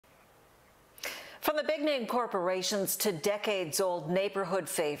From the big-name corporations to decades-old neighborhood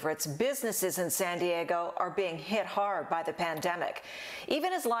favorites, businesses in San Diego are being hit hard by the pandemic.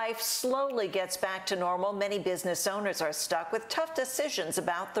 Even as life slowly gets back to normal, many business owners are stuck with tough decisions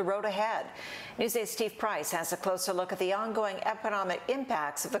about the road ahead. Newsday's Steve Price has a closer look at the ongoing economic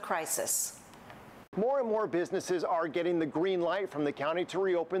impacts of the crisis. More and more businesses are getting the green light from the county to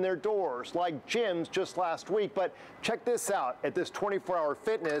reopen their doors, like gyms just last week. But check this out. At this 24-hour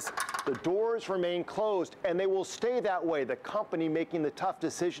fitness, the doors remain closed, and they will stay that way. The company making the tough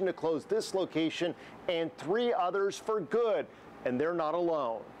decision to close this location and 3 others for good. And they're not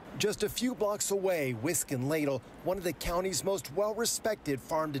alone. Just a few blocks away, Whisk and Ladle, one of the county's most well-respected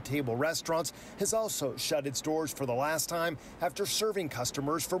farm-to-table restaurants, has also shut its doors for the last time after serving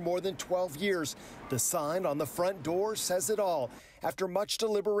customers for more than 12 years. The sign on the front door says it all. After much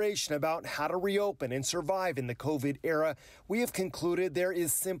deliberation about how to reopen and survive in the COVID era, we have concluded there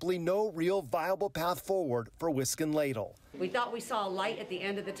is simply no real viable path forward for Whisk and Ladle. We thought we saw a light at the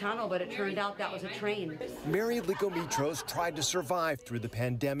end of the tunnel, but it turned out that was a train. Mary Licomitros tried to survive through the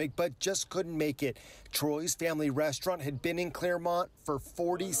pandemic, but just couldn't make it. Troy's family restaurant had been in Claremont for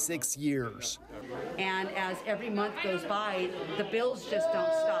 46 years. And as every month goes by, the bills just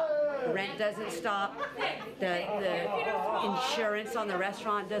don't stop. The rent doesn't stop. The insurance on the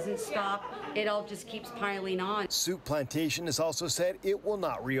restaurant doesn't stop. It all just keeps piling on. Soup Plantation has also said it will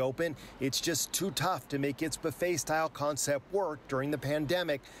not reopen. It's just too tough to make its buffet-style concept work during the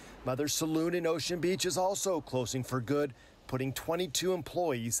pandemic. Mother's Saloon in Ocean Beach is also closing for good, putting 22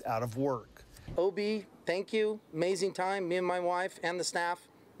 employees out of work. OB, thank you. Amazing time. Me and my wife and the staff.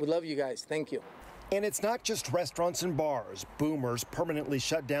 We love you guys. Thank you. And it's not just restaurants and bars. Boomers permanently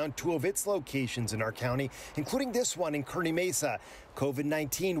shut down 2 of its locations in our county, including this one in Kearney Mesa.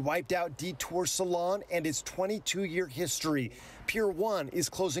 COVID-19 wiped out Detour Salon and its 22-year history. Pier 1 is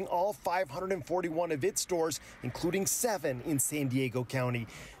closing all 541 of its stores, including 7 in San Diego County.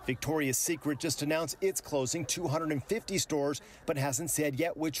 Victoria's Secret just announced it's closing 250 stores, but hasn't said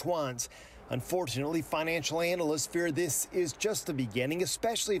yet which ones. Unfortunately, financial analysts fear this is just the beginning,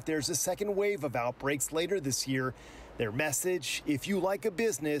 especially if there's a second wave of outbreaks later this year. Their message, if you like a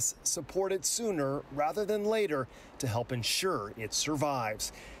business, support it sooner rather than later to help ensure it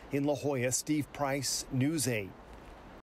survives. In La Jolla, Steve Price, News 8.